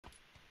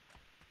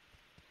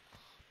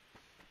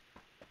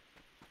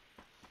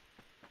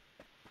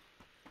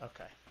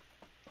Okay.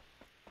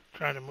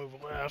 Trying to move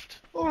left.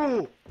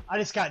 Oh! I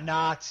just got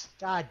knocked.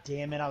 God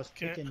damn it! I was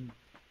Okay. picking.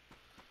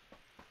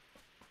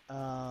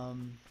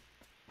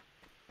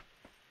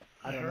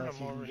 I I don't know heard if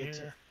him you can over get to.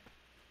 here.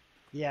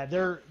 Yeah,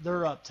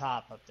 they're up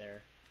top up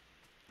there.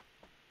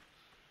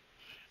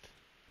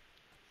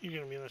 You're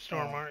gonna be in the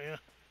storm, Oh. aren't you?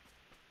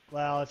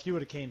 Well, if you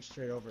would have came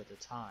straight over at the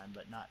time,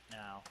 but not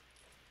now.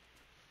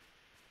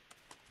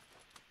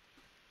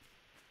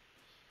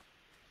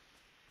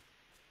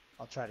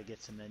 I'll try to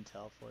get some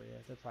intel for you.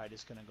 They're probably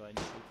just gonna go ahead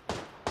and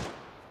shoot.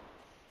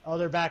 Oh,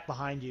 they're back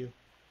behind you.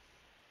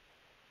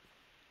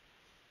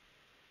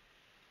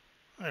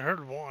 I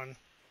heard one.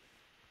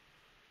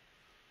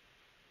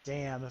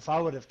 Damn, if I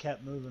would have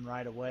kept moving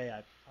right away,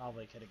 I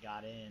probably could have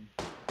got in.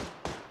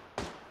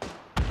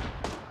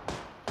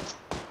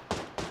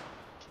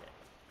 Okay.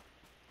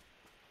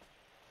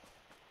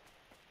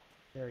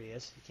 There he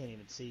is. He can't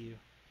even see you.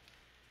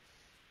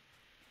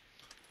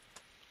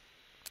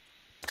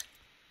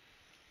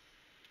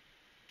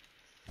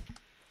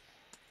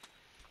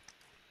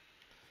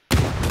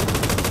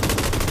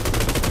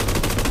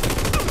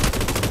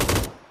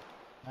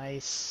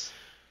 Nice.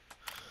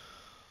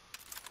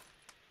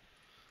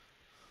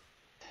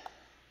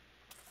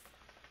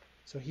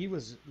 So he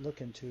was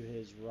looking to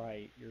his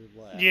right, your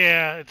left.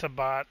 Yeah, it's a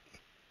bot.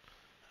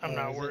 I'm Oh,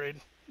 not is it?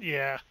 worried.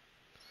 Yeah.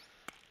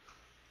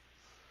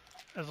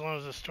 As long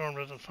as the storm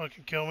doesn't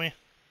fucking kill me.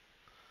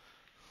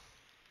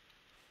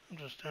 I'm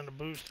just trying to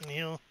boost and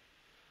heal.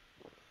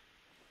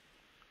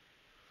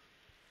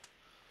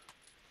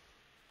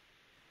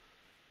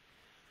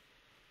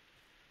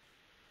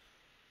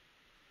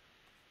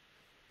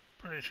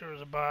 Pretty sure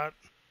it's a bot.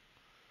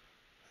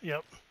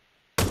 Yep.